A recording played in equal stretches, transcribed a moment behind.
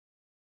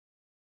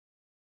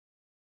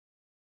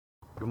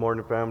Good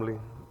morning, family.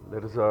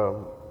 Let us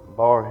bow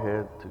our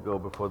head to go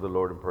before the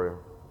Lord in prayer.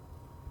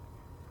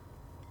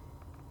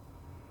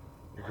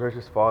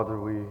 Gracious Father,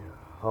 we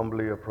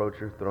humbly approach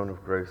your throne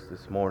of grace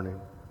this morning.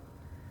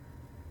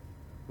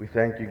 We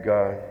thank you,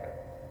 God,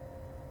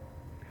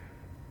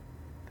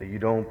 that you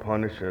don't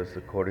punish us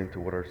according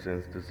to what our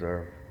sins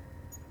deserve,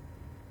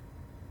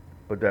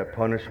 but that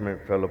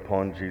punishment fell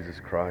upon Jesus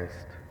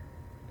Christ.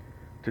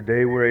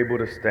 Today we're able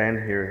to stand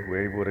here,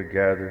 we're able to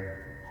gather,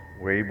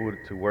 we're able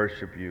to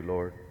worship you,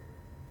 Lord.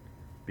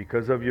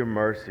 Because of your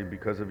mercy,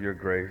 because of your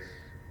grace,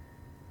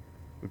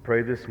 we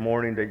pray this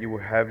morning that you will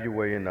have your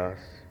way in us.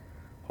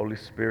 Holy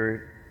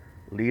Spirit,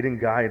 lead and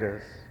guide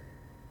us.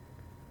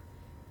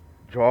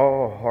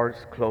 Draw our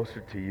hearts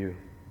closer to you.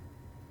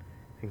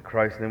 In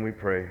Christ's name we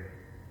pray.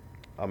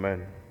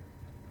 Amen.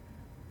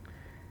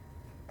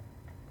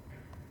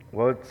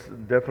 Well, it's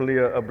definitely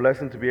a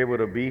blessing to be able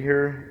to be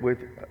here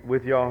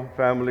with y'all,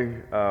 family.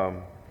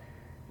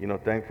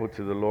 Thankful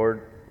to the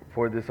Lord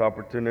for this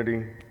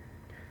opportunity.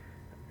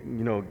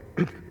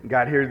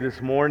 Got here this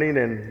morning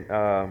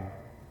and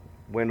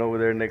went over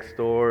there next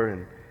door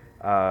and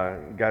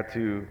got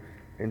to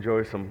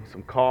enjoy some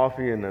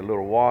coffee and a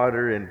little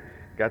water, and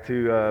got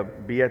to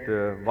be at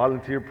the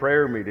volunteer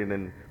prayer meeting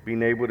and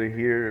being able to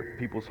hear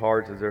people's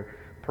hearts as they're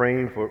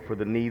praying for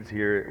the needs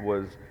here. It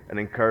was an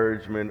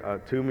encouragement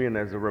to me, and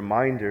as a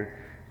reminder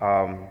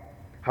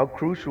how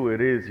crucial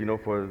it is,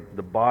 for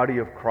the body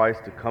of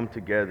Christ to come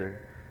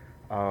together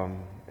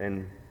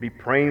and be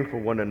praying for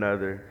one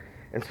another.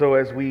 And so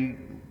as we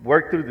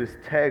work through this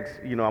text,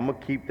 I'm going to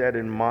keep that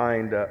in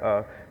mind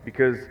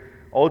because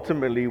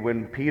ultimately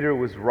when Peter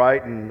was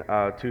writing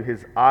to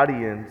his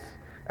audience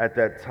at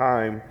that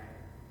time,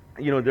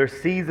 there's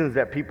seasons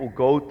that people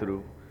go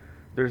through.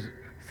 There's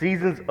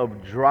seasons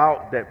of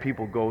drought that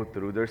people go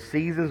through. There's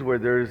seasons where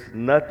there's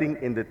nothing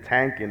in the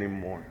tank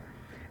anymore.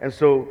 And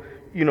so,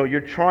 you're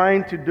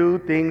trying to do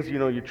things,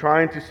 you're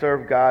trying to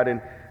serve God,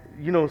 and,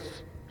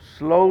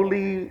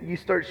 slowly you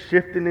start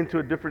shifting into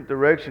a different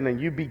direction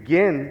and you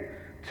begin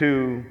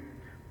to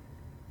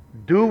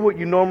do what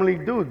you normally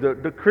do,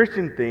 the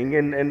Christian thing,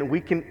 and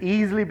we can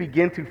easily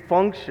begin to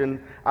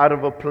function out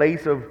of a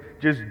place of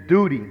just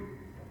duty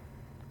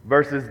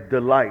versus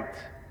delight.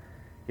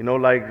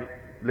 Like,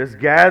 let's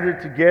gather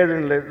together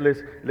and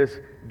let's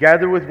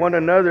gather with one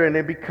another, and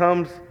it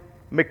becomes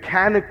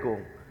mechanical.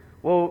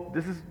 Well,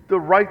 this is the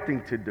right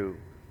thing to do.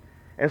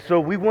 And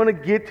so we want to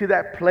get to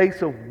that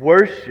place of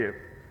worship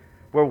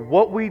where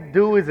what we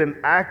do is an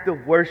act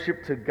of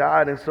worship to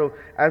God. And so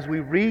as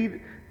we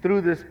read through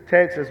this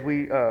text, as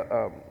we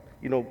allow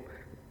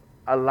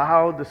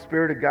the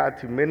Spirit of God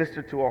to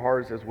minister to our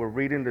hearts as we're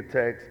reading the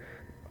text,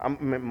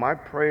 my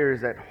prayer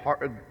is that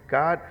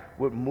God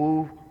would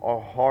move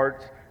our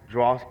hearts,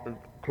 draw us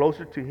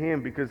closer to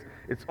Him, because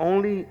it's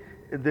only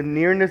the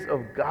nearness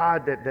of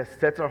God that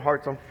sets our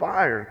hearts on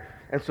fire.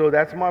 And so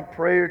that's my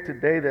prayer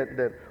today,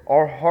 that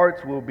our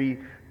hearts will be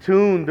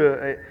tuned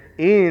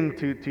in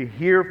to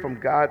hear from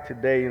God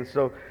today. And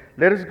so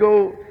let us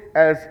go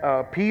as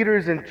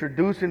Peter's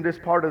introducing this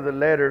part of the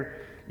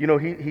letter.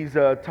 He's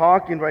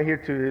talking right here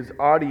to his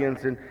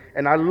audience,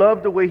 and I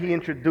love the way he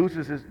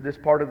introduces this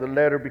part of the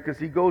letter, because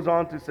he goes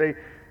on to say,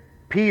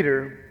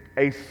 Peter,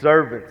 a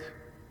servant.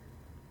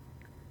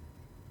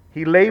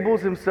 He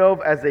labels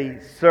himself as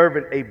a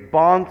servant, a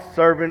bond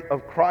servant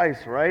of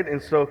Christ, right? And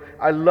so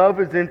I love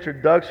his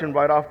introduction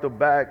right off the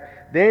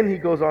bat. Then he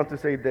goes on to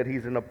say that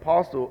he's an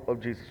apostle of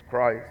Jesus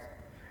Christ.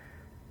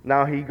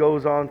 Now he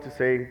goes on to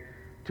say,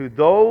 to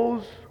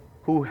those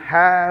who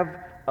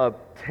have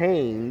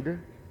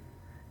obtained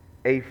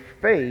a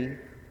faith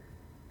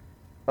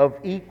of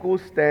equal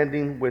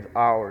standing with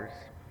ours.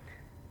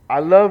 I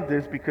love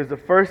this because the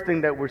first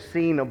thing that we're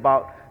seeing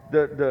about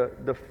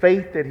the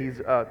faith that he's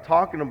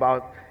talking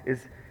about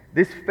is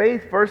this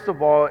faith, first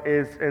of all,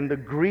 is in the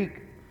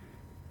Greek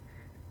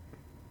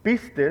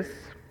pistis,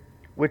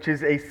 which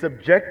is a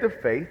subjective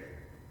faith.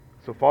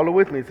 So follow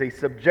with me. It's a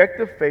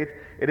subjective faith.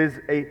 It is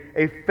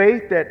a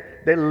faith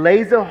that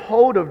lays a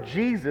hold of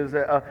Jesus,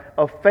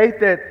 a faith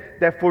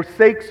that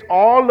forsakes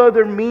all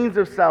other means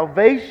of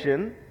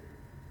salvation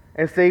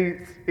and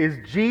says, is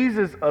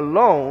Jesus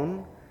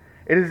alone.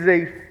 It is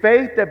a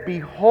faith that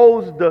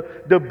beholds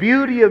the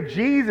beauty of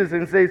Jesus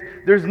and says,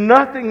 there's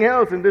nothing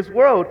else in this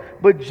world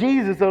but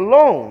Jesus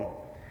alone.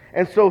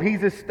 And so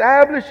he's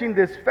establishing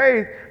this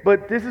faith,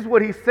 but this is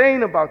what he's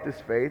saying about this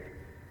faith.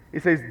 He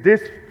says,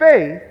 this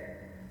faith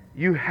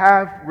you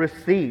have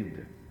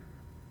received.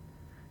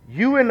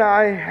 You and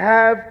I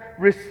have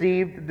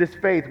received this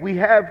faith. We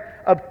have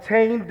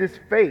obtained this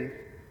faith.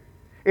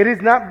 It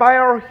is not by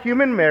our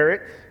human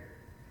merits.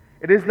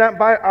 It is not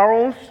by our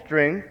own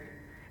strength.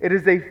 It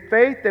is a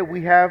faith that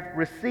we have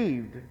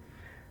received.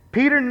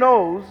 Peter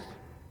knows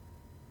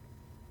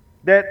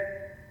that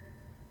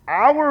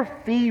our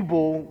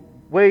feeble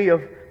way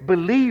of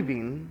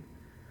believing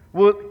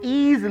will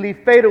easily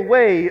fade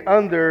away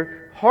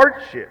under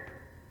hardship.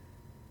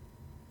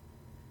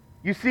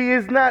 You see,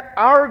 it's not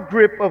our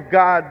grip of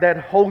God that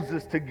holds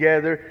us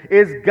together.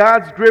 It's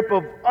God's grip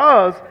of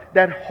us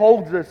that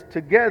holds us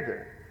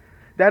together.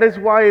 That is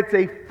why it's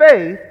a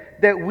faith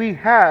that we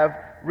have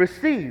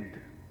received.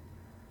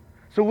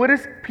 So what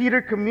is Peter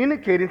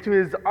communicating to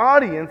his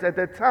audience at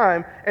that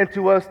time and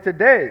to us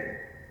today?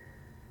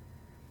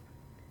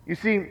 You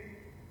see,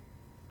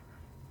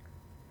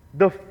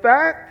 the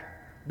fact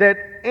that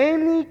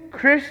any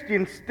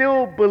Christian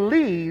still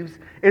believes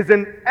is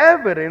an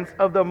evidence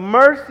of the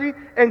mercy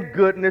and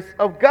goodness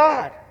of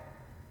God.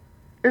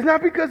 It's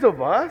not because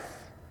of us,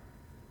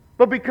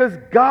 but because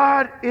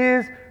God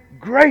is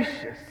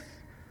gracious,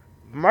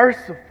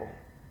 merciful.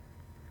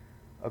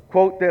 A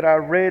quote that I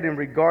read in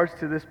regards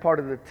to this part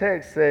of the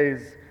text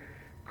says,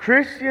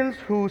 Christians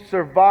who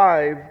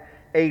survive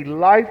a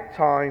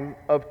lifetime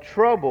of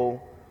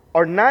trouble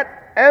are not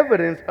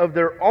evidence of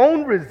their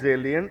own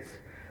resilience,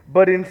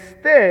 but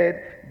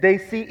instead they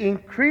see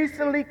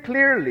increasingly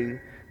clearly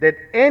that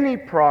any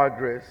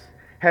progress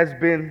has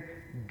been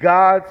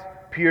God's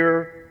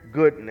pure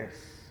goodness,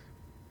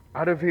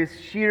 out of His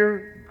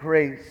sheer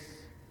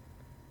grace,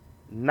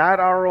 not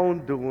our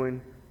own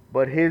doing,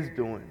 but His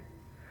doing.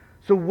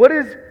 So what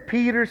is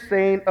Peter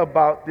saying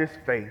about this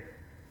faith?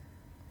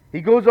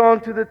 He goes on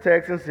to the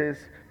text and says,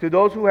 to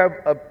those who have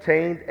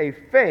obtained a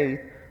faith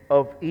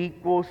of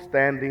equal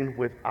standing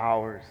with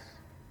ours.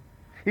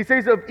 He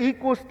says of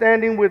equal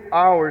standing with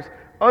ours.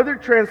 Other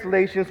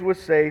translations would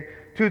say,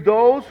 to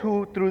those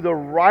who through the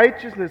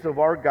righteousness of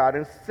our God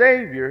and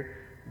Savior,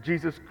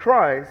 Jesus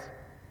Christ,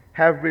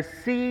 have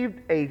received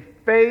a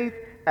faith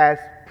as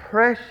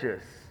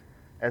precious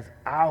as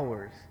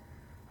ours.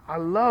 I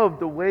love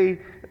the way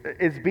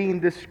it's being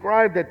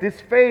described, that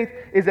this faith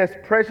is as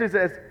precious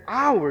as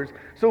ours.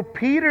 So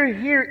Peter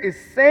here is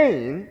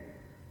saying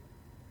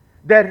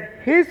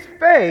that his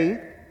faith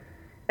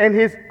and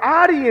his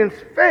audience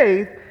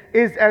faith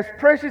is as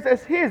precious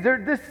as his.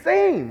 They're the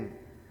same.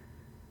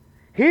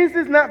 His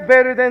is not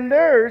better than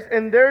theirs,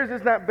 and theirs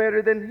is not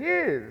better than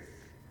his.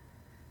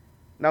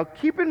 Now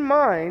keep in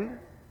mind,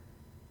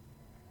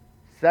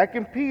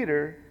 2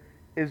 Peter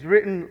is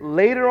written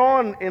later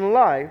on in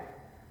life,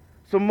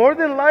 so more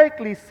than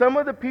likely some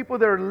of the people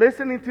that are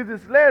listening to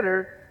this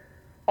letter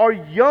are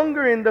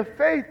younger in the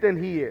faith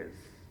than he is.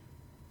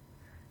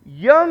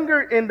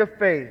 Younger in the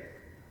faith.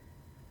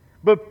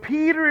 But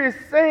Peter is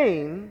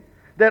saying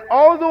that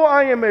although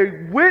I am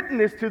a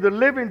witness to the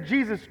living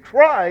Jesus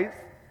Christ,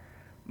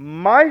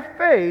 my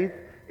faith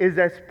is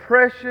as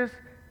precious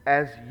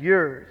as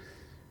yours.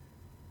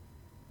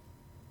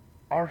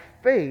 Our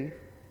faith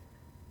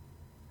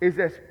is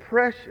as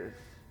precious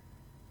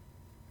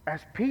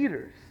as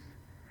Peter's.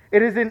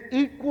 It is an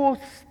equal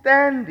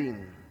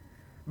standing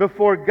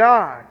before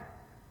God.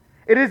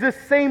 It is the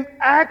same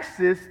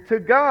access to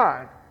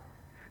God.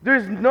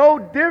 There's no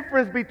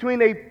difference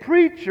between a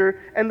preacher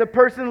and the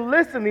person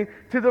listening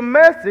to the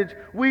message.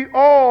 We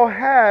all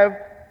have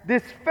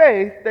this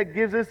faith that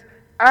gives us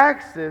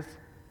access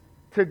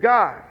to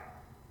God.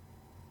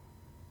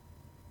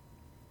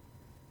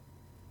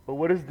 But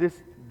what does this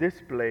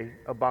display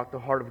about the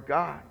heart of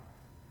God?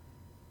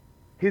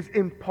 His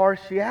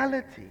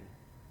impartiality.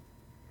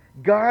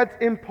 God's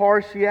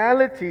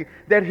impartiality,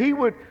 that He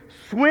would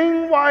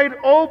swing wide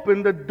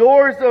open the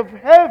doors of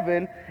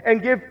heaven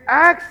and give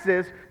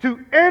access to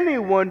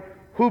anyone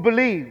who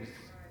believes.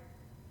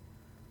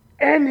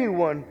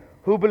 Anyone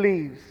who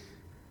believes.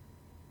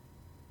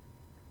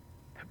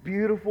 The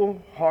beautiful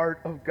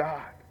heart of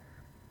God.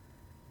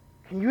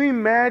 Can you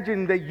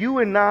imagine that you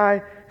and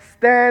I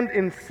stand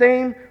in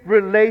same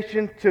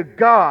relation to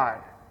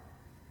God?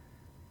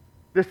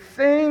 The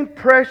same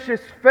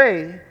precious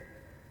faith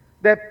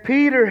that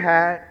Peter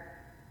had,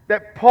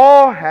 that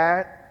Paul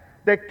had,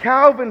 that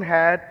Calvin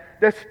had,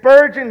 that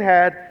Spurgeon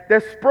had,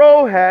 that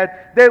Sproul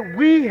had, that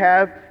we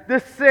have, the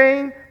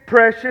same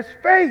precious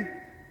faith.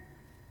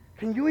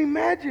 Can you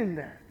imagine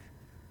that?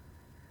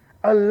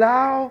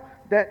 Allow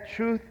that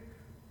truth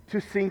to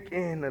sink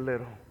in a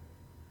little.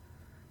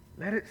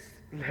 Let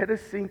it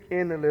sink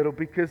in a little,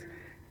 because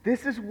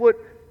this is what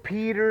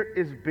Peter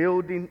is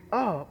building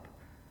up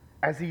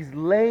as he's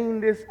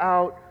laying this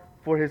out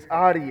for his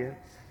audience.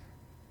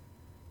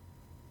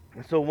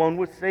 And so one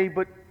would say,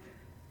 but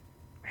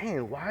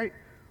man,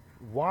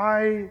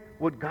 why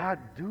would God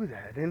do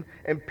that?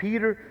 And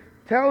Peter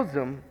tells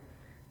them,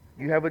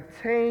 you have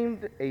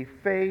attained a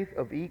faith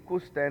of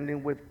equal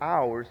standing with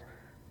ours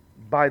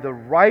by the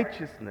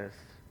righteousness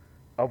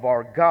of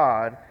our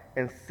God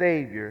and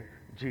Savior,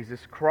 Jesus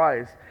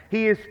Christ.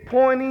 He is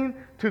pointing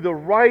to the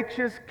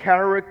righteous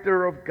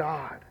character of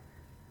God.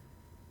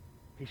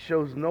 He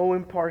shows no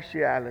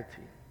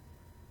impartiality.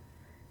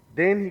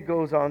 Then he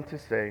goes on to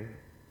say,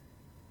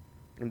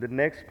 in the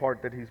next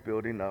part that he's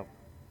building up,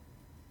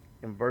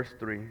 in verse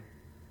 3,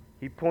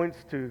 he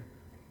points to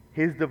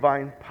his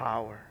divine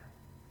power.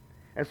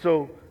 And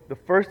so the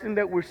first thing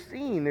that we're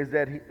seeing is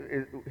that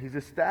he's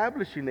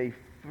establishing a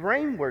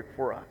framework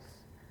for us.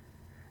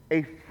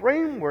 A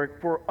framework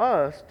for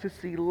us to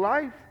see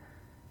life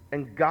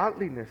and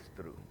godliness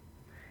through.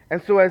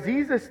 And so as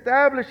he's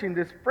establishing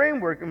this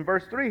framework, in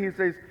verse 3, he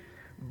says,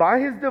 by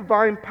his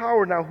divine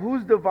power. Now,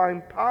 whose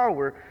divine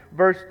power?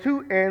 Verse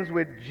 2 ends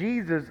with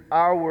Jesus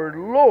our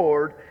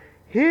Lord.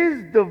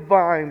 His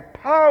divine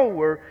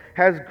power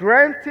has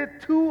granted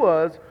to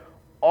us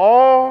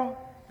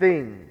all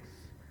things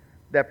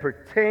that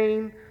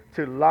pertain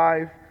to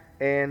life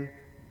and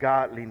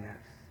godliness.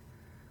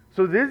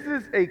 So this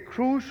is a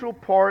crucial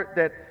part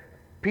that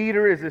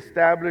Peter is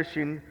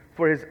establishing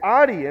for his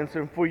audience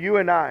and for you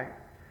and I.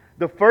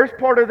 The first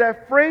part of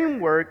that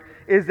framework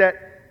is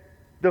that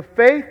the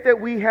faith that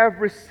we have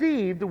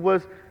received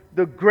was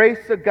the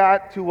grace of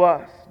God to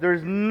us.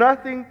 There's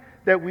nothing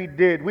that we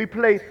did. We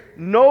played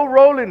no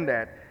role in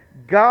that.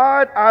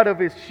 God, out of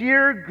His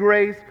sheer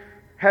grace,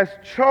 has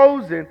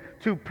chosen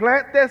to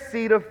plant that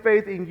seed of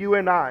faith in you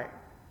and I.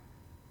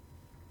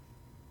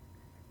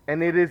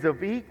 And it is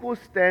of equal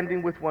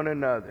standing with one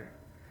another.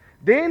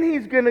 Then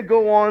he's going to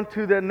go on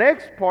to the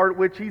next part,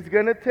 which he's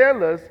going to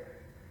tell us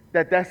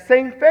that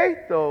same faith,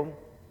 though,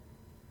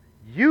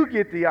 you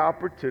get the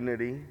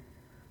opportunity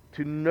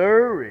to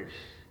nourish,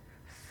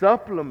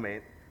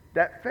 supplement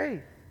that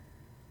faith.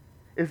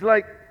 It's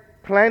like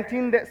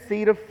planting that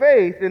seed of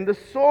faith in the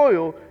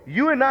soil.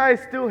 You and I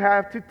still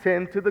have to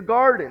tend to the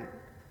garden.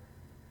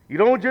 You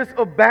don't just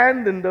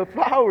abandon the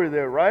flower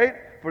there, right?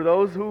 For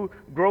those who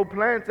grow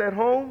plants at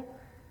home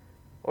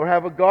or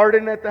have a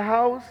garden at the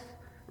house.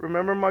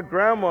 Remember my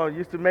grandma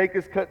used to make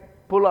us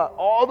pull out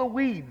all the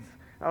weeds.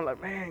 I'm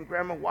like, man,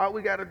 Grandma, why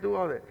we got to do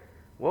all that?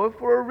 Well,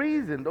 for a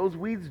reason. Those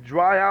weeds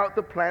dry out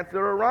the plants that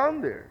are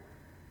around there.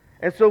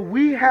 And so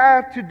we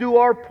have to do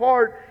our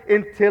part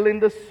in tilling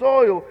the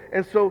soil.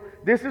 And so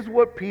this is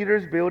what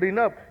Peter's building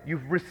up.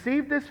 You've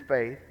received this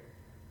faith.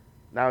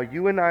 Now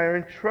you and I are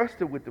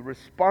entrusted with the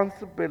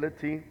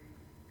responsibility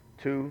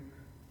to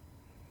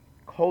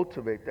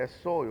cultivate that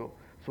soil.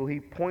 So he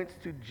points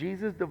to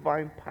Jesus'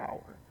 divine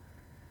power.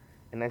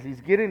 And as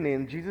he's getting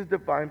in, Jesus'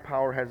 divine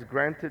power has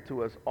granted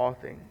to us all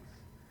things.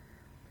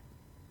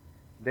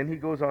 Then he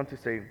goes on to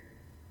say,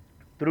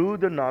 through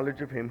the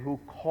knowledge of him who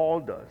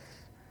called us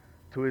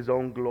to his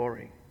own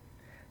glory.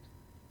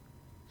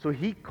 So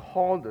he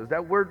called us.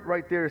 That word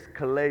right there is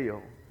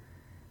kaleo.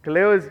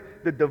 Kaleo is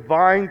the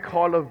divine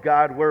call of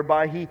God,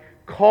 whereby he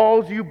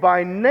calls you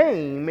by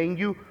name and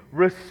you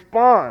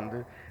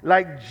respond.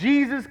 Like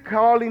Jesus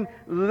calling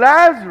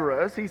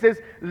Lazarus, he says,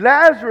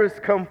 Lazarus,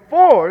 come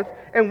forth.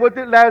 And what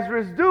did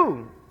Lazarus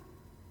do?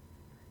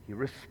 He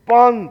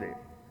responded.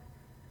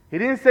 He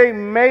didn't say,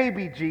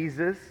 maybe,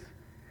 Jesus.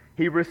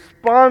 He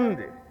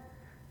responded.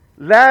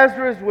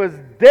 Lazarus was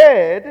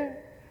dead,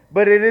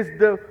 but it is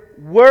the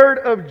word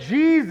of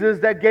Jesus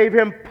that gave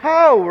him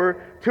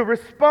power to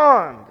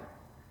respond.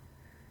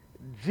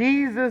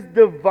 Jesus'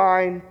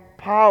 divine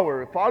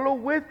power. Follow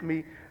with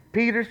me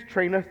Peter's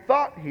train of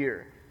thought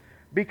here.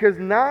 Because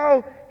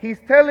now he's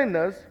telling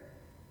us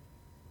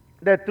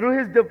that through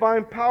his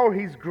divine power,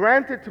 he's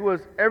granted to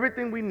us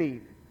everything we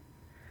need.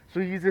 So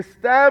he's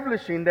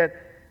establishing that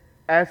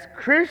as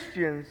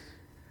Christians,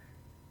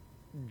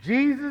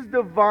 Jesus'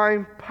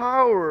 divine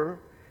power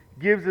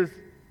gives us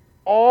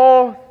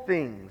all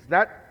things,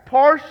 not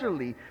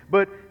partially,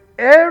 but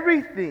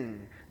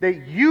everything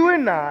that you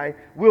and I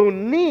will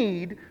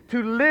need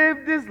to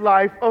live this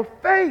life of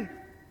faith.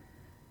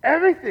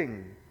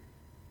 Everything.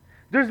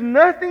 There's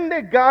nothing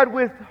that God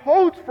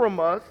withholds from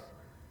us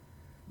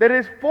that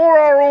is for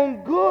our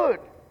own good.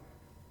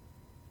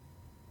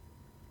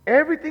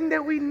 Everything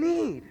that we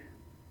need.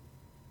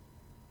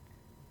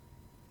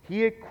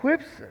 He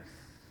equips us.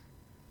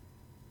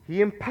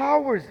 He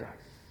empowers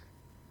us.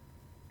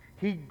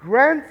 He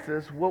grants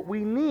us what we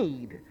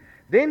need.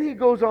 Then he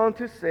goes on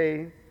to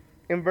say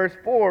in verse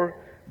 4,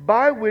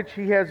 by which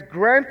he has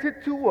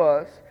granted to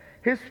us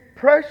his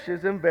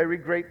precious and very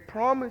great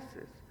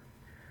promises.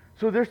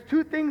 So there's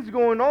two things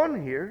going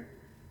on here.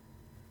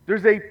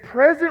 There's a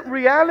present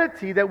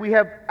reality that we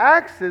have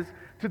access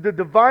to the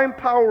divine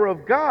power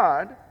of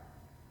God,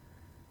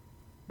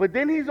 but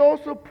then he's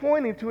also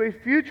pointing to a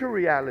future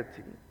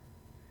reality.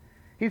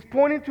 He's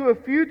pointing to a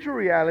future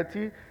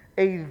reality,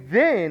 a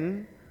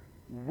then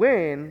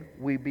when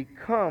we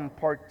become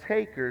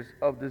partakers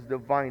of this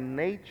divine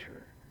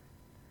nature.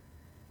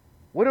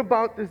 What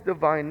about this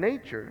divine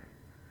nature?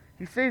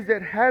 He says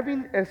that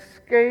having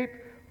escaped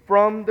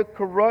from the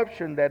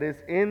corruption that is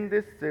in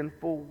this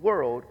sinful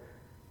world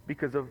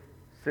because of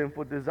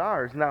sinful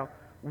desires. Now,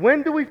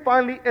 when do we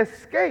finally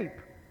escape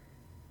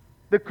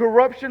the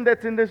corruption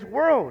that's in this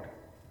world?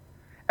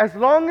 As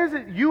long as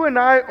you and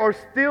I are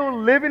still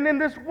living in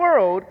this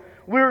world,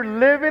 we're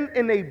living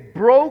in a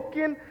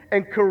broken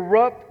and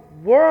corrupt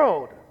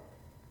world.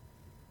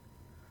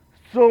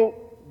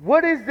 So,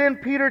 what is then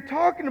Peter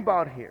talking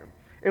about here?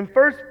 In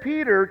 1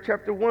 Peter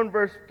chapter 1,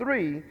 verse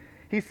 3,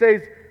 he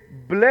says,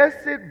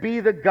 blessed be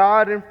the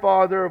God and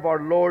Father of our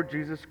Lord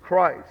Jesus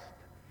Christ.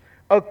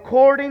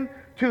 According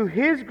to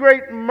his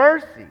great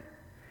mercy,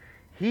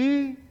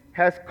 he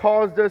has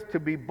caused us to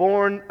be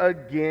born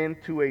again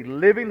to a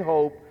living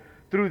hope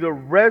through the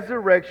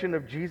resurrection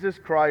of Jesus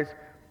Christ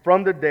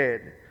from the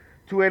dead,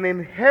 to an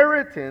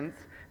inheritance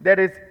that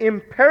is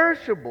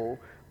imperishable,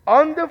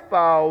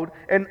 undefiled,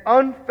 and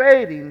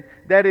unfading,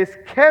 that is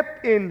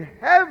kept in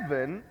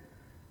heaven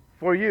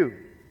for you.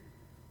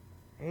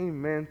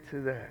 Amen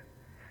to that.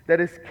 that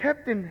is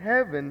kept in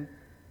heaven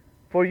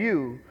for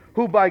you,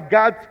 who by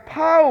God's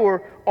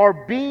power are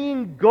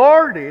being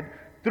guarded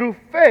through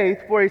faith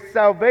for a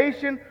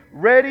salvation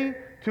ready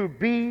to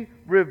be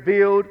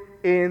revealed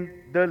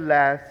in the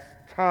last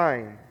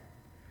time.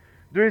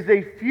 There is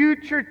a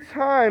future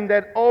time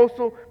that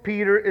also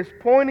Peter is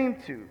pointing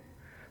to.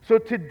 So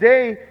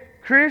today,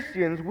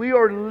 Christians, we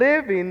are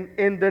living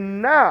in the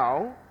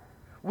now.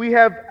 We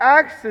have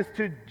access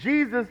to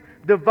Jesus'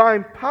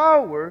 divine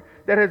power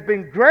that has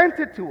been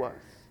granted to us.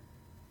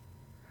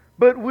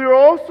 But we're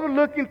also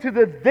looking to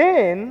the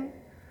then,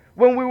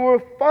 when we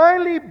will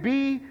finally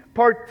be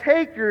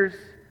partakers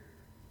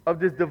of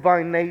this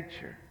divine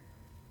nature.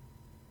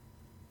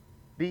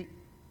 The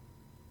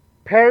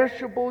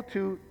perishable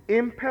to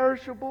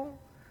imperishable,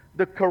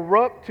 the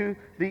corrupt to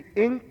the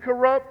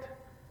incorrupt.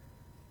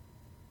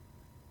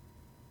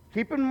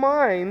 Keep in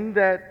mind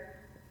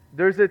that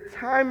there's a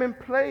time and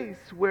place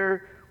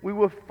where we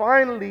will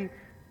finally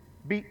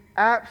be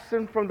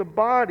absent from the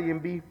body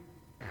and be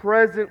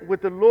present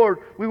with the Lord.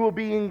 We will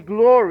be in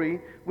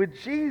glory with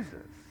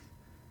Jesus.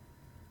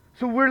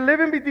 So we're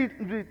living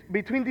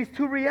between these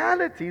two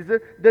realities,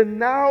 the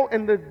now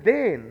and the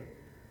then.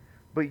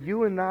 But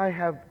you and I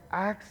have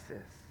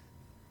access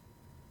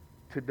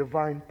to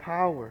divine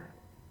power.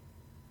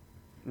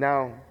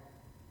 Now,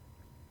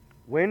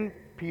 when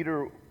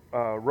Peter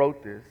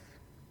wrote this,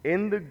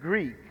 in the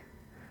Greek,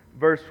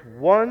 verse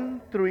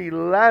 1 through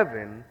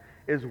 11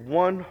 is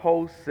one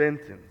whole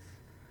sentence.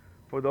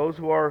 For those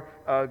who are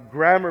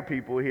grammar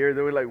people here,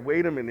 they were like,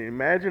 wait a minute,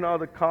 imagine all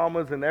the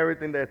commas and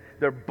everything that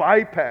they're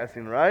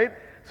bypassing, right?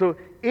 So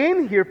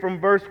in here, from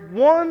verse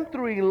 1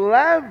 through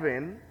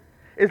 11,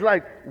 it's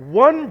like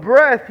one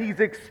breath, he's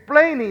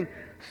explaining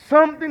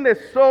something that's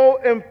so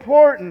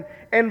important.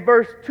 And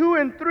verse 2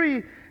 and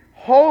 3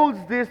 holds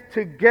this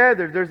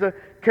together. There's a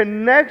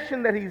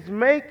connection that he's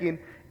making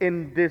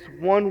in this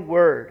one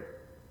word: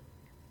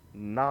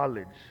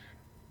 knowledge.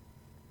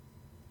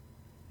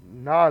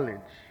 Knowledge.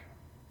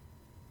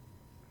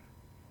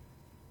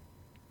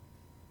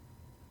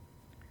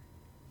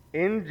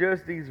 In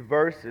just these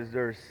verses,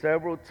 there are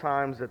several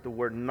times that the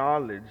word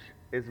knowledge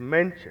is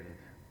mentioned.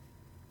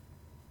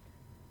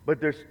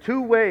 But there's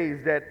two ways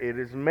that it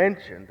is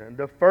mentioned. And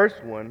the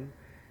first one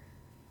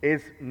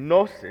is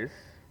gnosis,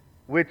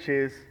 which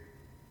is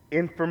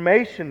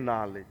information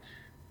knowledge.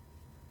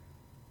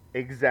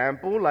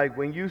 Example, like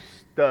when you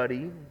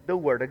study the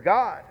Word of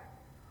God,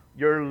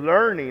 you're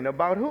learning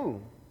about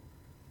who?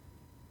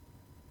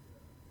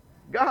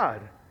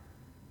 God.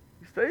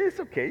 You study, it's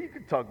okay, you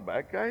can talk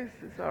back, guys.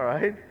 It's all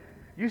right.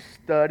 You're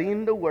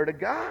studying the Word of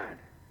God.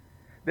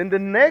 Then the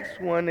next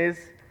one is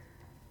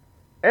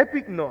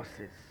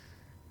epignosis.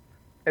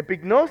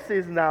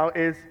 Epignosis now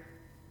is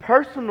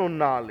personal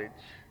knowledge.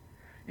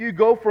 You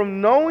go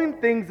from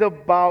knowing things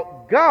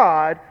about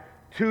God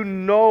to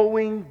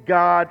knowing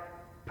God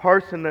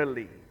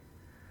personally.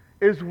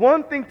 It's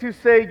one thing to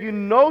say you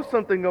know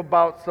something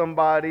about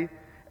somebody,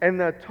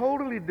 and a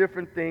totally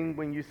different thing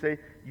when you say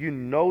you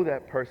know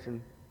that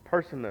person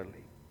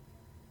personally.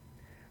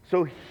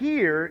 So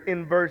here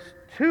in verse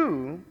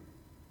 2,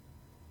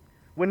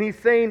 when he's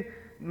saying,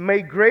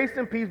 may grace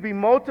and peace be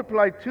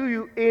multiplied to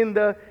you in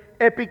the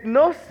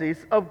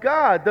epignosis of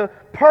God, the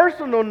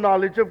personal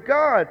knowledge of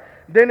God.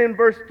 Then in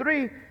verse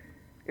 3,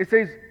 it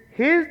says,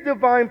 his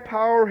divine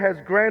power has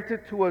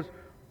granted to us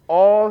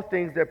all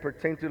things that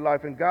pertain to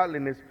life and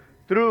godliness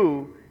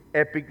through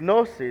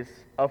epignosis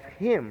of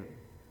him.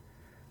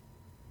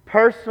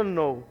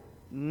 Personal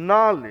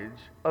knowledge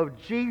of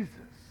Jesus.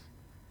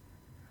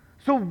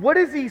 So what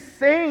is he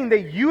saying?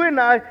 That you and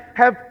I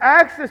have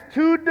access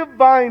to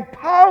divine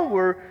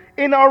power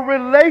in our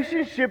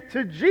relationship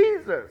to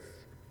Jesus.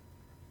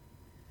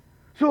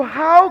 So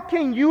how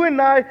can you and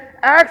I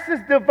access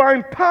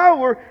divine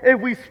power if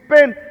we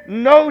spend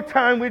no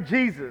time with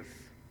Jesus?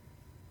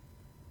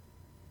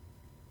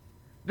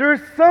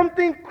 There's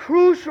something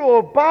crucial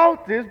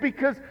about this,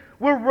 because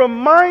we're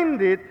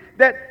reminded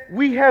that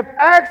we have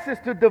access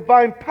to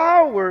divine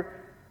power,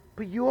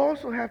 but you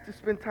also have to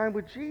spend time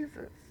with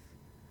Jesus.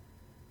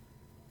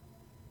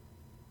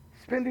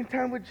 Spending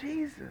time with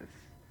Jesus.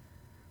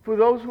 For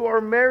those who are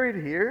married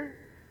here,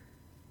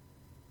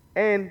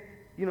 and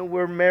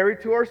we're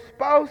married to our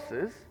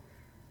spouses,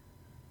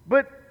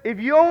 but if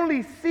you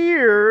only see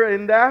her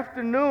in the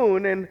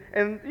afternoon and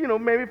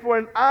maybe for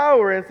an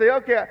hour and say,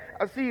 okay,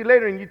 I'll see you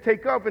later, and you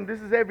take off, and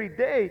this is every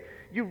day,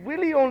 you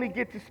really only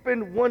get to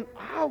spend 1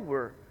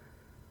 hour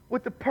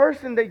with the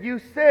person that you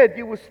said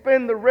you would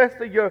spend the rest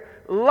of your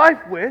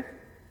life with,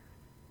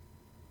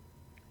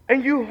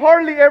 and you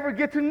hardly ever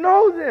get to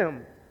know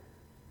them.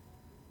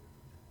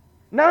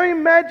 Now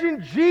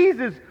imagine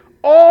Jesus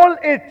all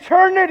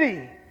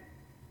eternity.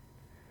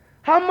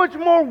 How much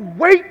more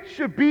weight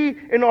should be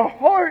in our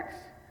hearts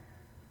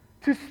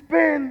to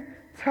spend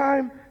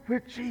time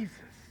with Jesus?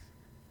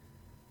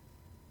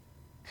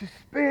 To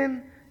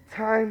spend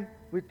time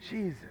with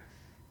Jesus,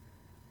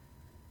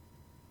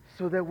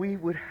 so that we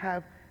would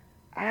have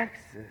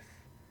access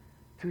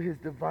to his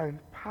divine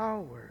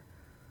power,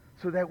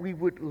 so that we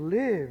would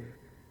live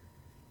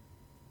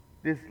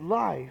this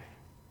life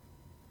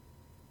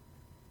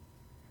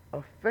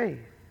of faith.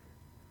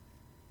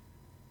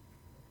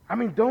 I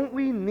mean, don't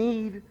we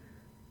need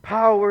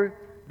power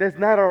that's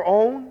not our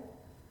own?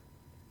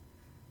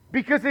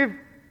 Because if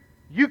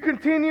you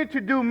continue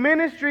to do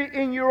ministry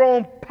in your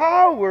own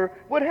power,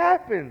 what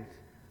happens?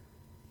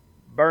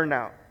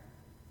 Burnout.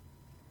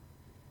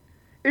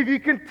 If you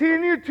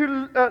continue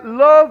to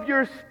love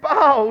your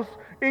spouse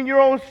in your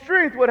own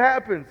strength, what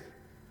happens?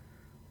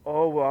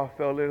 Oh, well,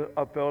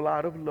 I fell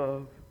out of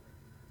love.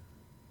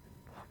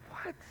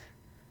 What?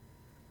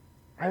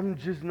 I'm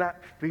just not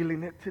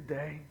feeling it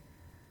today.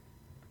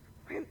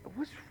 Man,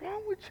 what's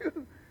wrong with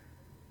you?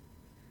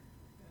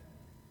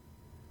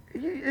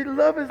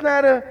 Love is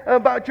not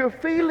about your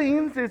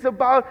feelings. It's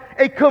about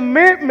a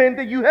commitment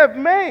that you have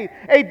made,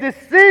 a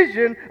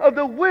decision of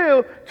the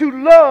will to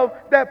love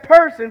that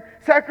person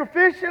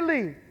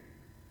sacrificially.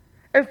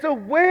 And so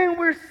when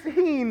we're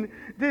seeing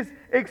this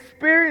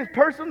experience,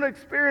 personal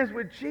experience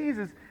with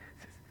Jesus,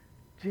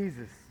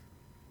 Jesus,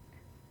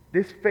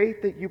 this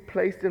faith that you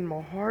placed in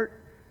my heart,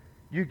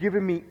 you've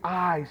given me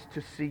eyes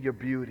to see your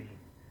beauty,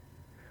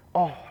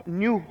 a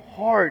new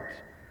heart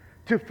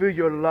to feel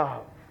your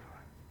love,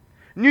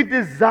 new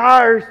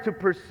desires to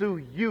pursue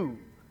you.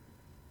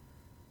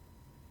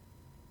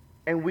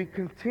 And we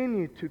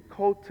continue to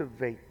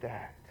cultivate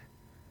that.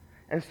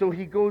 And so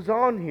he goes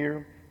on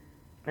here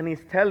and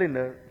he's telling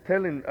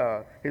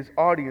his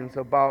audience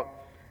about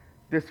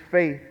this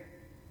faith.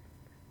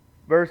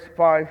 Verse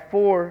 5,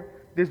 for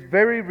this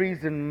very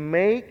reason,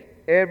 make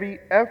every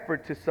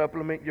effort to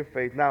supplement your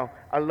faith. Now,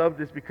 I love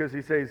this because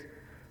he says,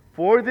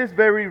 for this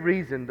very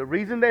reason, the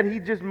reason that he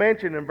just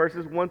mentioned in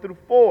verses 1 through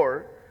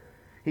 4,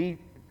 he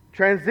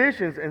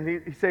transitions and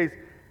he says,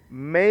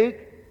 make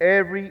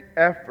every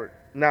effort.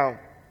 Now,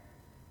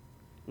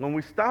 when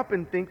we stop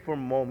and think for a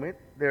moment,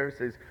 there it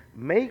says,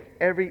 make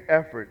every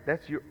effort.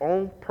 That's your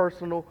own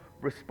personal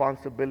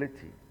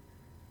responsibility.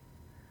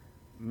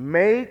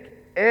 Make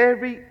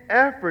every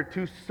effort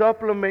to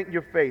supplement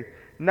your faith.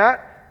 Not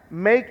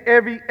make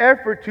every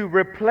effort to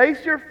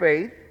replace your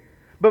faith,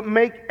 but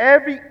make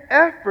every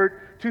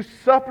effort to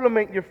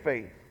supplement your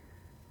faith.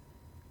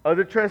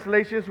 Other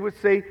translations would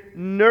say,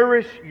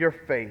 nourish your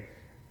faith.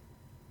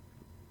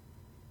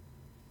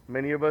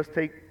 Many of us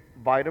take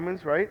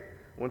vitamins, right?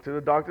 Went to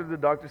the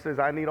doctor says,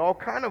 I need all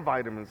kind of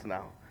vitamins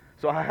now.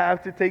 So I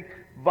have to take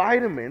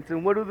vitamins.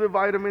 And what do the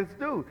vitamins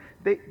do?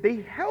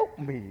 They help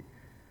me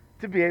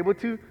to be able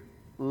to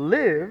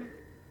live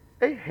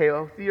a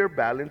healthier,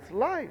 balanced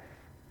life.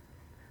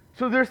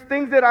 So there's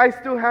things that I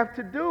still have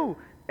to do.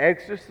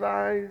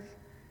 Exercise,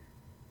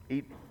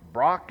 eat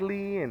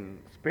broccoli and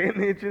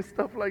spinach and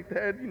stuff like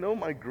that. You know,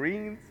 my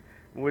greens,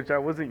 which I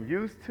wasn't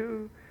used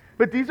to.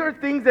 But these are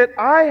things that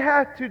I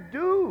have to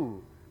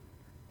do.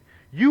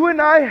 You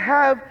and I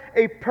have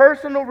a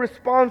personal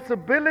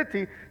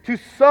responsibility to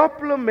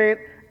supplement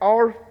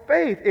our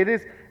faith. It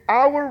is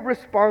our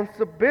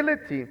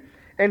responsibility.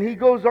 And he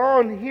goes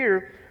on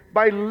here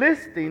by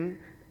listing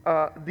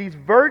these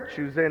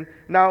virtues. And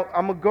now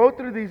I'm going to go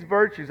through these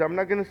virtues. I'm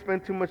not going to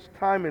spend too much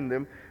time in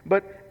them.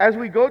 But as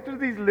we go through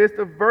these lists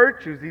of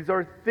virtues, these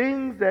are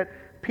things that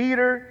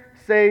Peter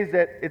says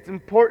that it's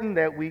important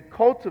that we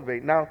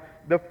cultivate. Now,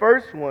 the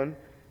first one,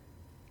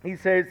 he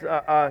says,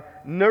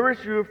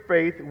 nourish your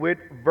faith with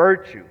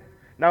virtue.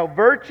 Now,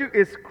 virtue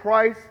is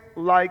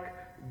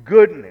Christ-like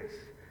goodness.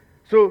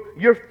 So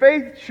your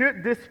faith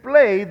should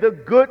display the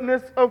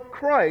goodness of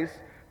Christ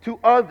to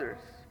others.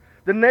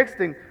 The next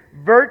thing,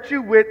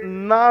 virtue with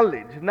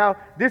knowledge. Now,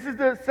 this is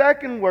the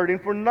second wording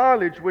for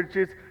knowledge, which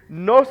is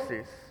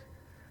gnosis.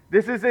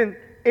 This is an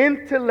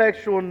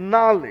intellectual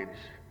knowledge.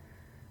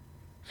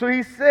 So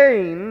he's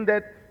saying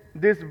that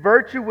this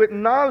virtue with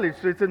knowledge,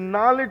 so it's a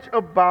knowledge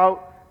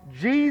about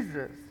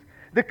Jesus,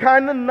 the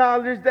kind of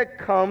knowledge that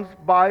comes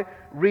by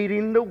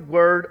reading the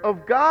Word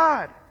of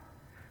God,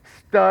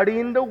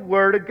 studying the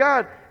Word of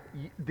God.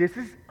 This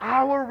is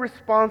our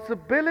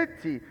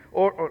responsibility.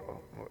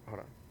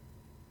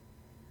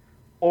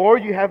 Or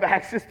you have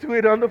access to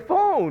it on the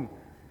phone.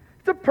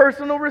 It's a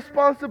personal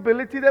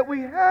responsibility that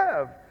we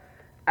have.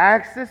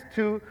 Access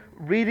to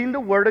reading the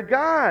Word of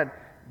God.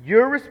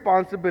 Your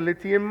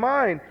responsibility and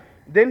mine.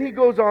 Then he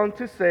goes on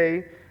to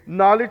say,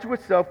 knowledge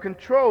with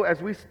self-control.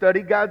 As we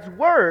study God's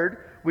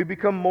Word, we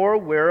become more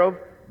aware of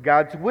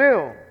God's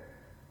will,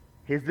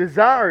 His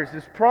desires,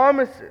 His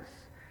promises.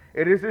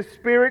 It is His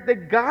Spirit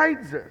that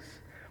guides us.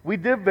 We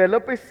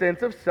develop a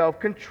sense of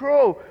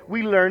self-control.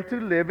 We learn to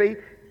live a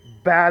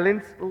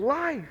balanced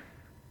life.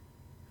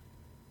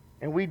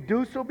 And we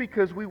do so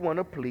because we want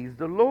to please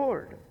the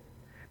Lord.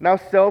 Now,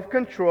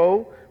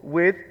 self-control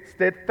with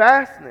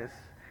steadfastness.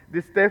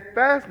 This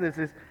steadfastness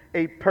is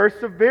a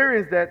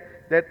perseverance that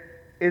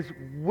is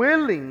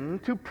willing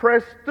to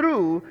press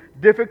through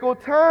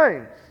difficult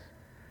times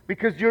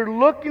because you're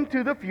looking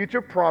to the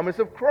future promise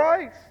of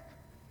Christ.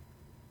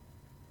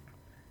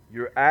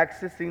 You're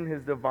accessing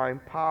His divine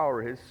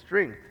power, His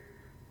strength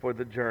for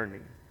the journey.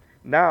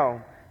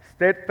 Now,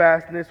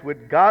 steadfastness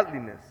with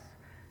godliness.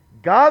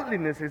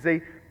 Godliness is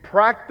a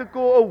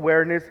practical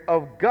awareness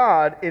of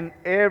God in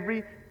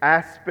every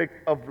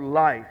aspect of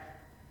life.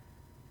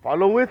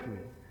 Follow with me.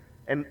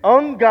 An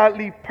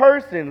ungodly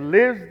person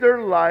lives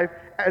their life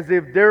as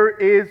if there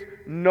is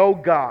no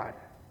God.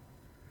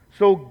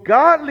 So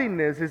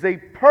godliness is a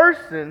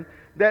person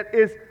that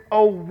is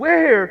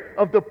aware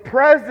of the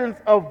presence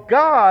of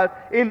God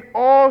in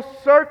all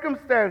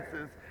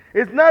circumstances.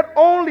 It's not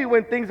only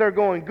when things are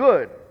going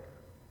good,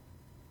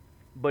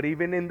 but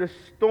even in the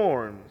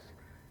storms,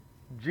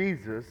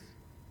 Jesus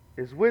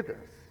is with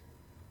us.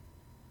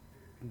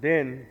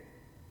 Then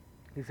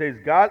he says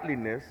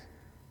godliness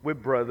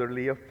with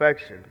brotherly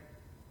affection.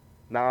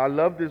 Now I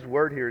love this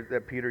word here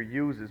that Peter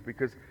uses,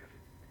 because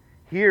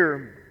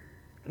here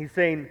he's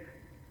saying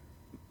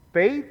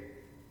faith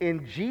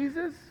in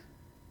Jesus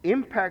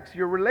impacts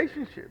your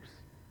relationships.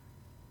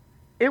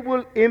 It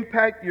will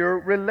impact your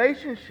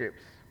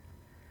relationships.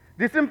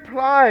 This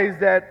implies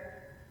that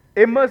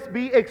it must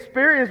be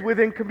experienced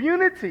within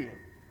community,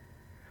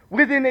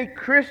 within a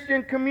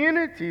Christian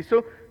community.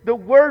 So the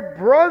word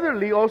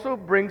brotherly also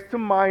brings to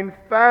mind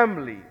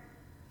family.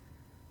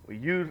 We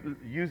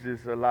use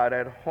this a lot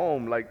at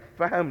home, like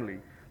family.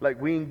 Like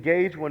we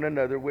engage one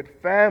another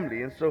with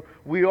family. And so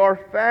we are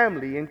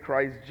family in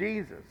Christ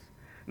Jesus.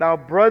 Now,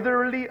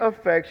 brotherly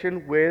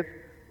affection with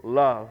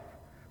love.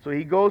 So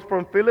he goes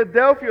from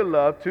Philadelphia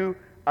love to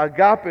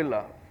agape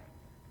love.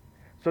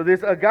 So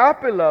this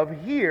agape love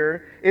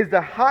here is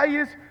the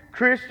highest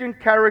Christian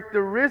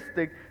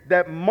characteristic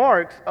that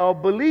marks a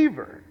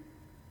believer.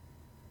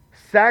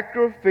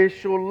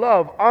 Sacrificial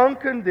love,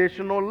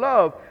 unconditional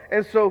love.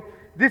 And so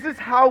this is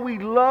how we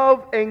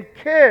love and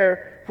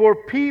care for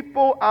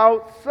people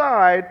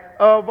outside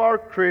of our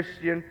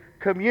Christian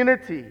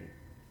community.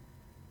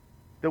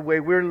 The way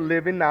we're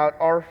living out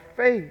our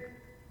faith.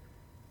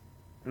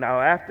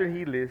 Now, after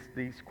he lists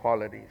these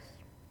qualities,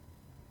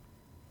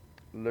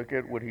 look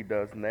at what he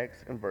does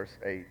next in verse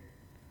 8.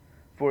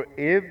 For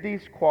if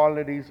these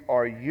qualities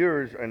are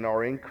yours and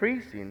are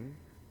increasing,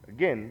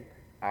 again,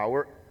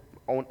 our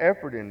own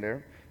effort in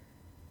there,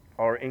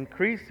 are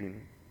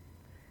increasing,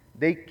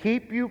 they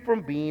keep you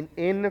from being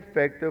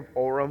ineffective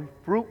or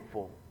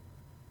unfruitful.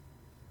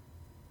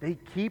 They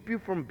keep you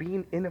from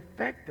being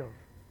ineffective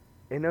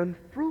and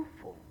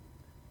unfruitful.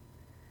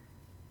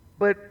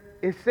 But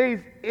it says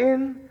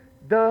in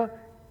the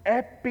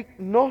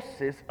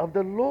epignosis of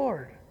the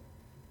Lord,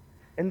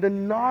 in the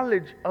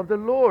knowledge of the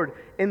Lord,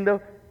 in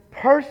the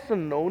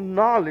personal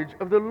knowledge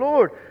of the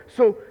Lord.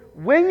 So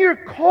when you're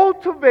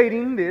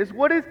cultivating this,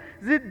 what is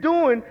it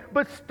doing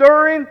but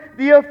stirring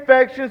the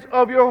affections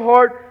of your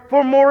heart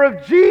for more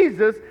of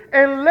Jesus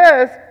and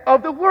less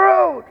of the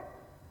world?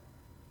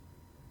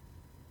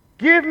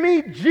 Give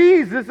me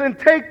Jesus and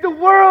take the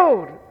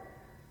world.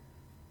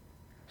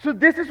 So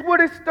this is what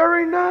is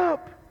stirring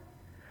up.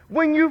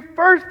 When you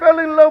first fell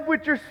in love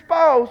with your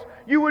spouse,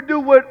 you would do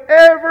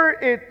whatever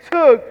it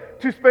took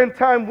to spend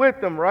time with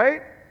them,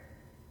 right?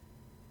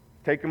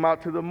 Take them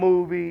out to the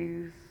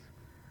movies.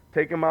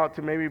 Take them out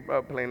to maybe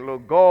playing a little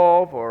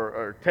golf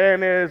or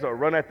tennis or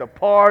run at the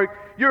park.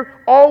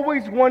 You're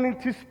always wanting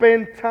to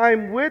spend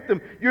time with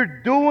them.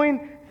 You're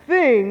doing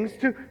things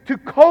to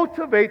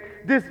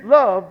cultivate this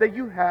love that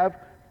you have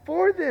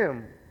for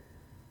them.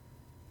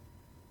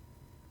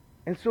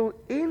 And so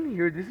in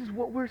here, this is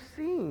what we're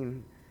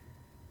seeing.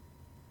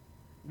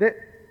 That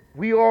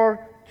we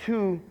are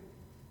to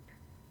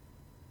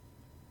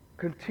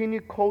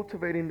continue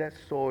cultivating that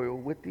soil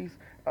with these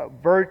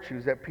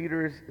virtues that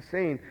Peter is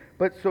saying,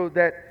 but so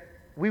that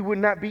we would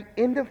not be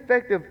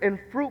ineffective and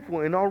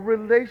fruitful in our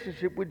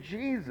relationship with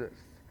Jesus.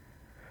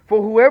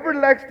 For whoever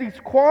lacks these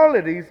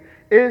qualities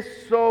is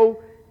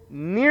so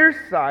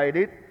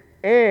nearsighted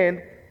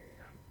and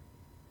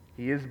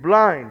he is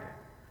blind.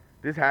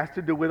 This has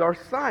to do with our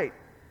sight.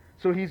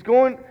 So he's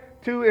going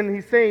to, and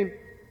he's saying,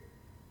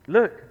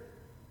 look,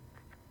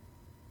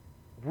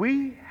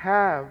 we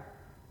have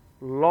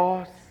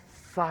lost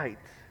sight.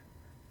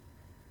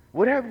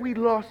 What have we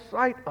lost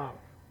sight of?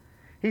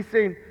 He's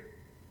saying,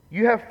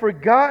 you have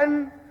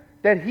forgotten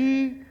that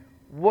he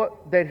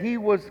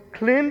was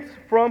cleansed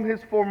from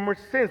his former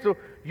sins. So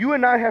you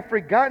and I have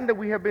forgotten that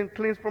we have been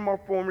cleansed from our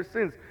former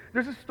sins.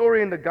 There's a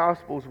story in the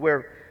Gospels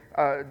where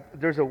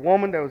there's a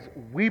woman that was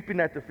weeping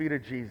at the feet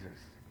of Jesus.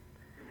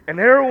 And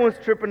everyone's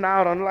tripping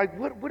out on, like,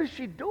 what is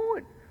she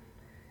doing?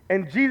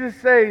 And Jesus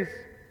says,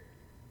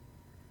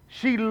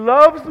 she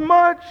loves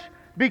much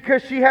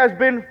because she has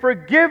been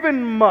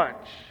forgiven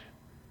much.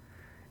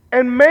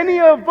 And many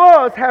of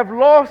us have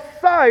lost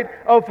sight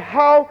of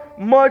how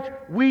much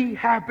we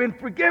have been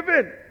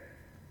forgiven.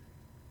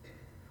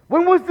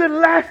 When was the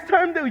last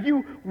time that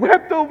you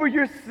wept over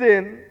your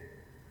sin?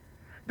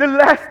 The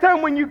last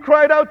time when you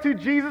cried out to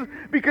Jesus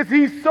because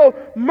He's so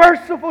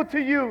merciful to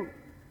you?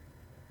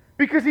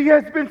 Because He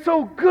has been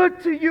so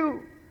good to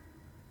you?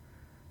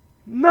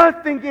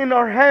 Nothing in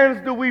our hands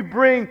do we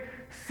bring.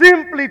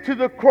 Simply to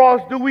the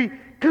cross do we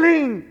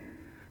cling.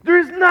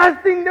 There's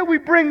nothing that we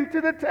bring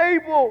to the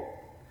table.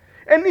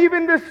 And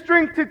even the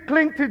strength to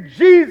cling to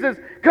Jesus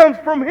comes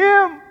from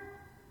Him.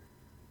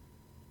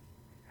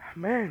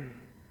 Amen.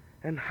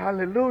 And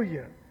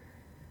hallelujah.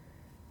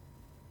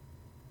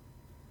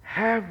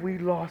 Have we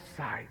lost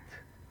sight?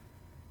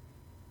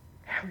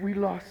 Have we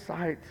lost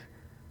sight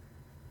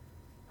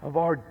of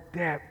our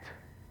depth?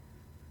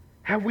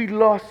 Have we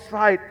lost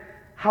sight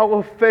how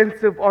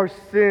offensive our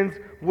sins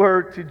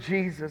were to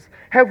Jesus?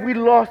 Have we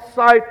lost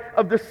sight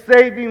of the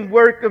saving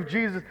work of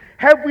Jesus?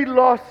 Have we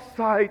lost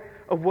sight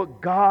of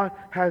what God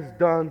has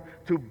done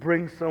to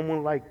bring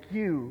someone like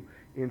you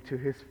into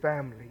His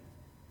family?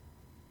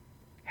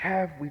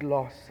 Have we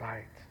lost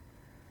sight?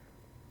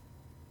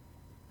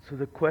 So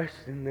the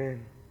question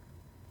then,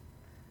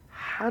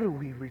 how do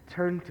we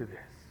return to this?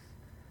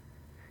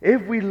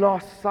 If we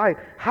lost sight,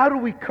 how do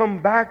we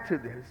come back to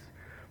this?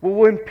 Well,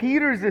 when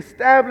Peter's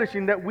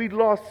establishing that we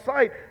lost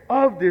sight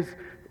of this,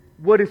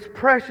 what is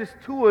precious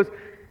to us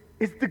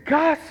is the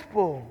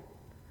gospel.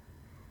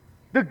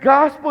 The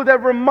gospel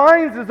that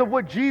reminds us of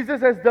what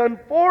Jesus has done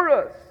for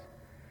us.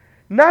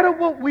 Not of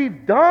what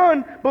we've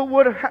done, but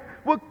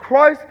what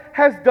Christ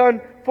has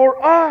done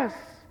for us.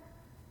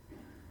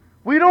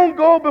 We don't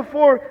go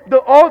before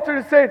the altar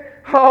and say,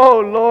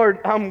 "Oh Lord,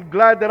 I'm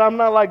glad that I'm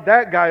not like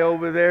that guy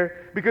over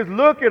there, because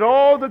look at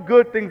all the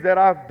good things that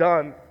I've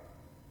done."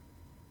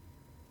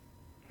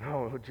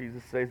 No,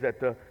 Jesus says that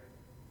the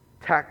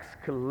tax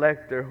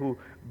collector who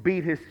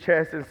beat his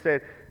chest and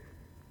said,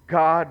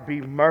 "God,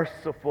 be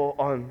merciful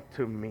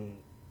unto me."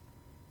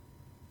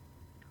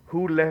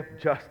 Who left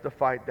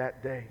justified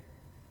that day?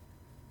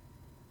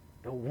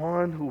 The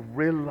one who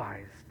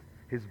realized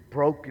his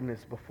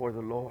brokenness before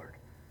the Lord,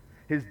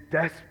 his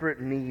desperate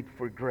need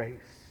for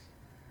grace.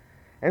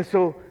 And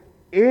so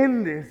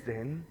in this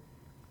then,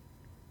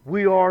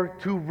 we are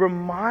to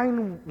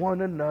remind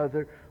one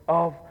another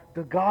of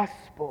the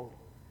gospel.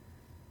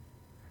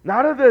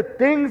 Not of the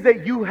things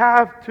that you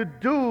have to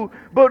do,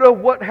 but of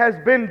what has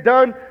been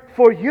done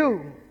for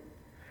you.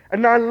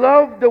 And I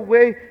love the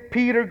way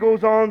Peter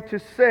goes on to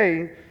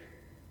say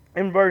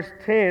in verse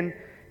 10,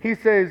 he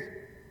says,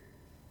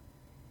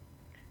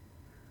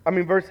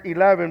 verse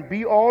 11,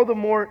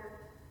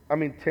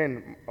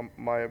 10,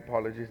 my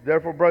apologies.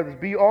 Therefore, brothers,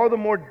 be all the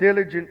more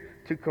diligent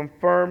to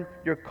confirm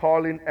your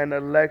calling and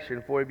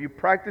election. For if you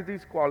practice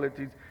these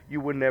qualities, you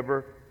will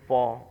never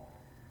fall.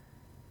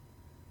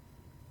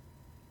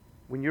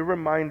 When you're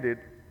reminded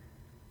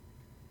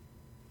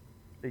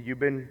that you've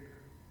been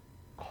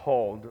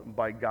called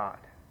by God,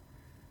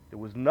 there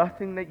was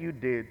nothing that you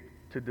did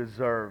to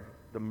deserve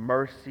the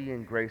mercy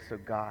and grace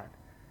of God.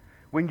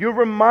 When you're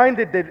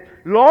reminded that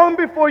long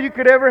before you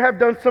could ever have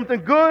done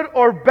something good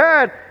or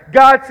bad,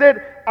 God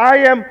said, "I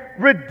am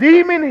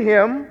redeeming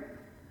him,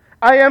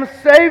 I am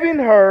saving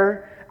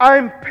her,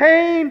 I'm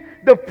paying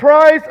the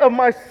price of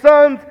my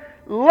son's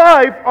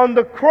life on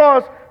the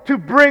cross to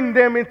bring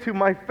them into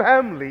my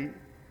family."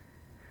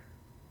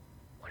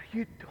 What are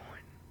you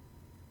doing?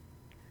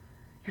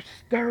 You're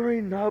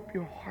stirring up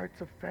your heart's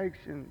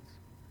affections.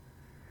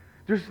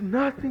 There's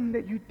nothing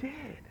that you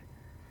did.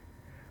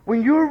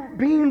 When you're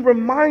being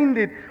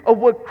reminded of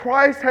what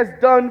Christ has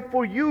done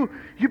for you,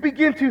 you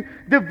begin to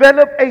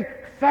develop a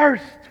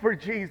thirst for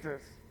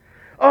Jesus,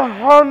 a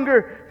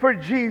hunger for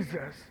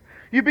Jesus.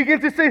 You begin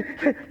to say,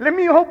 "Let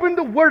me open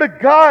the Word of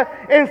God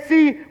and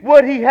see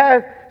what He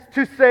has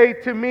to say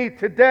to me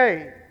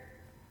today."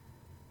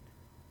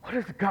 What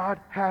does God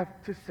have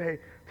to say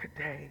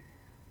today?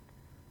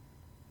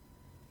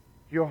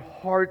 Your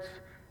heart's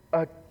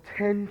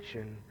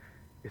attention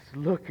is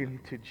looking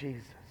to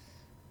Jesus.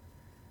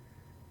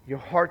 Your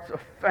heart's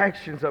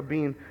affections are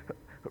being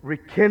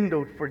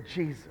rekindled for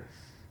Jesus.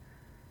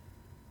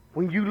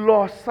 When you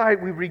lost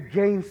sight, we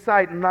regain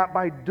sight not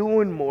by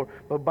doing more,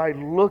 but by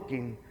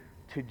looking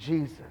to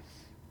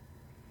Jesus.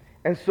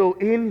 And so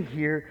in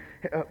here,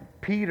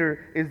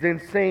 Peter is then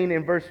saying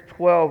in verse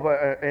 12,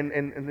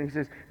 and he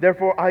says,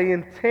 "Therefore I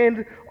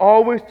intend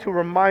always to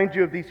remind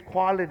you of these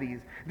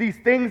qualities, these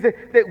things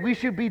that we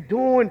should be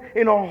doing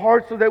in our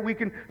hearts so that we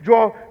can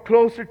draw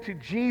closer to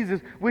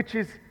Jesus," which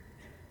is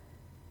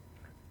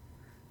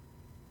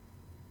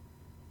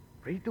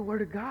read the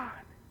Word of God.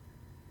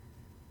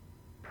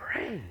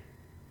 Pray.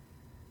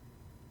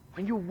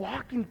 When you're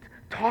walking,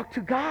 talk to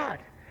God.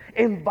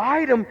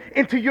 Invite Him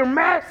into your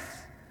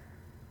mess.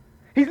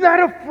 He's not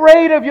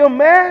afraid of your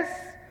mess.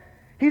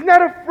 He's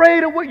not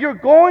afraid of what you're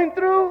going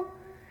through.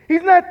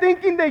 He's not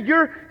thinking that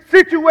your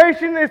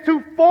situation is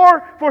too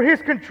far for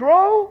His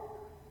control.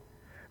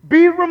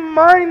 Be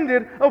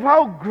reminded of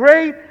how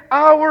great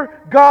our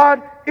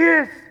God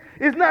is.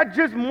 It's not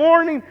just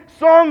morning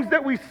songs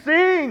that we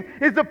sing.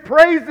 It's the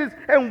praises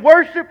and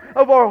worship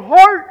of our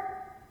heart.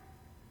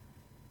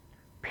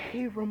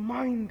 Be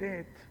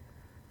reminded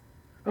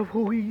of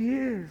who He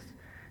is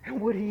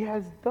and what He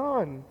has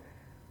done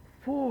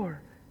for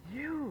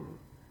you.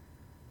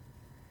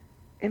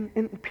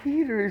 And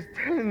Peter is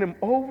telling them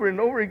over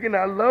and over again.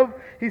 I love,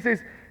 he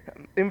says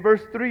in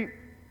verse 3,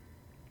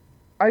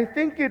 "I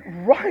think it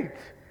right,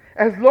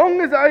 as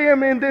long as I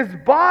am in this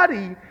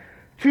body,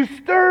 to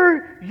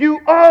stir you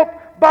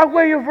up by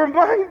way of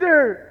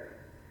reminder."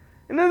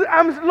 And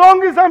as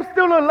long as I'm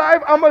still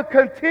alive, I'm going to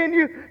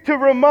continue to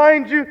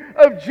remind you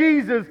of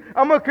Jesus.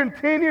 I'm going to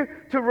continue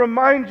to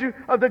remind you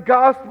of the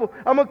gospel.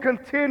 I'm going to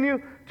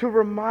continue to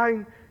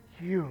remind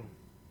you.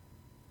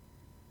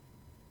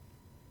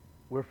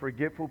 We're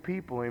forgetful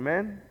people,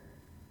 amen?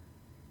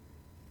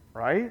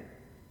 Right?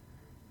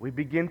 We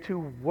begin to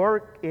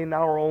work in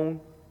our own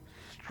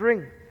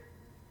strength.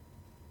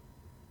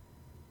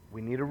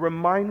 We need to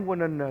remind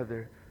one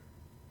another,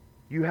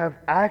 you have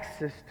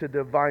access to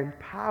divine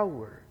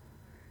power.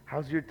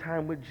 How's your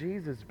time with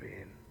Jesus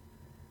been?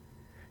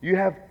 You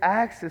have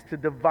access to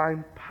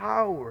divine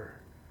power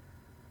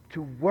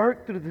to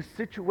work through the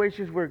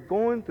situations we're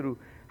going through.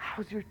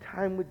 How's your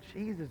time with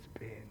Jesus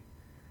been?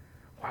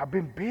 Well, I've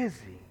been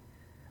busy.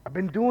 I've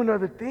been doing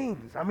other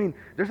things. I mean,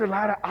 there's a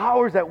lot of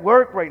hours at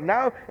work right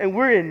now, and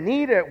we're in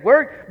need at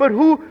work. But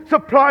who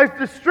supplies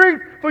the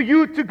strength for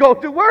you to go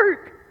to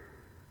work?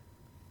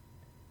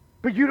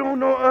 But you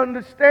don't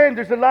understand.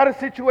 There's a lot of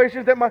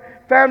situations that my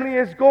family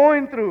is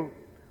going through.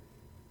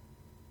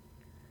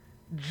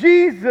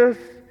 Jesus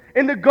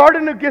in the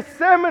Garden of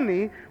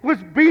Gethsemane was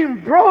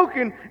being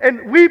broken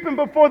and weeping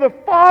before the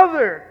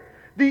Father.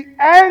 The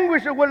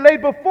anguish of what lay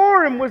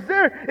before him was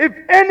there. If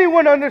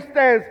anyone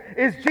understands,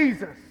 it's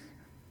Jesus.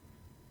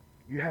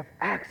 You have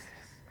access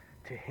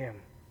to him.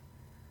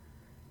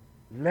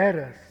 Let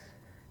us,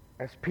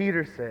 as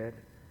Peter said,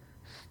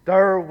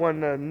 stir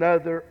one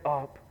another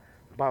up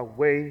by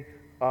way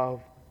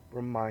of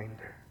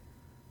reminder.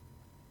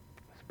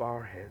 Let's bow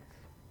our heads.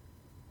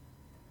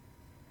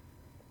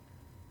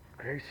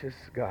 Gracious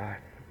God,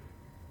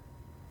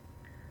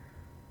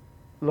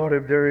 Lord,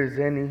 if there is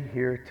any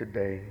here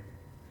today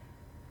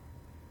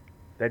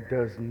that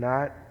does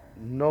not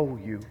know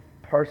you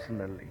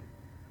personally,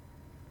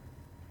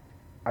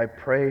 I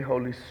pray,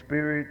 Holy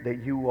Spirit,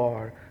 that you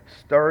are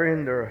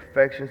stirring their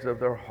affections of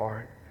their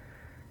heart,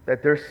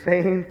 that they're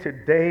saying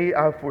today,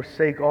 I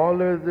forsake all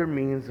other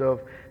means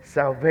of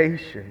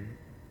salvation,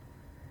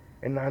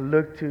 and I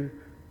look to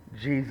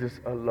Jesus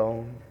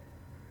alone.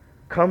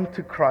 Come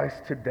to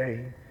Christ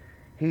today.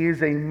 He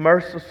is a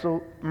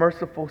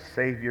merciful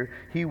Savior.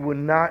 He will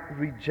not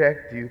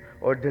reject you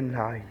or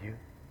deny you.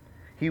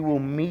 He will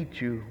meet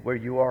you where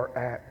you are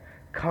at.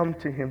 Come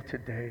to him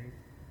today.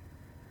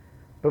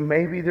 But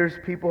maybe there's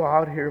people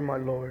out here, my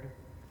Lord,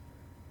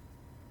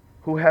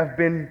 who have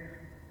been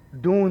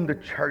doing the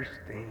church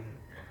thing,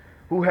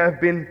 who have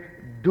been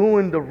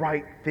doing the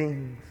right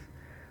things,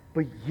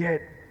 but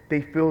yet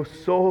they feel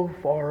so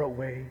far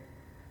away.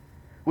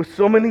 With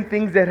so many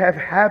things that have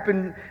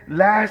happened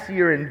last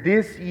year and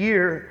this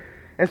year,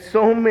 and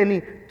so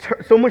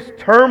much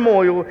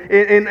turmoil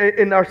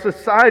in our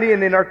society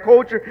and in our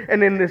culture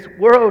and in this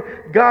world,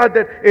 God,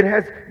 that it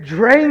has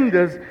drained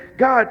us.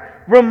 God,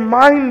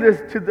 remind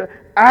us to the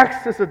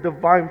access of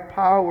divine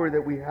power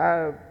that we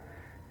have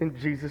in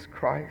Jesus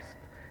Christ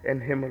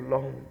and him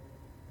alone.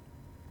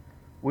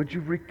 Would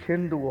you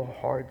rekindle our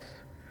hearts?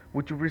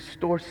 Would you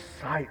restore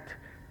sight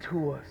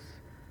to us?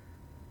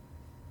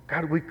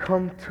 God, we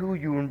come to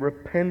you in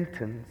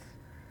repentance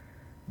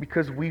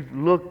because we've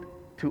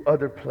looked to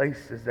other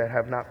places that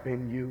have not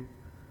been you.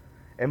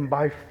 And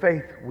by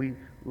faith, we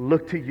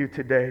look to you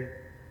today.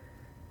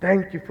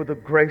 Thank you for the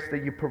grace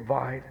that you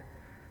provide.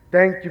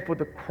 Thank you for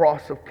the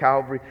cross of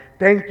Calvary.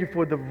 Thank you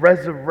for the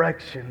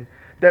resurrection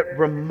that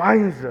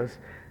reminds us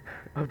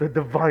of the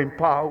divine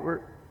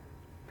power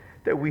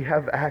that we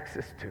have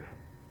access to.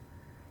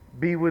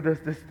 Be with us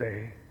this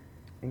day.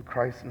 In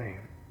Christ's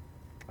name,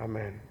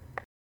 amen.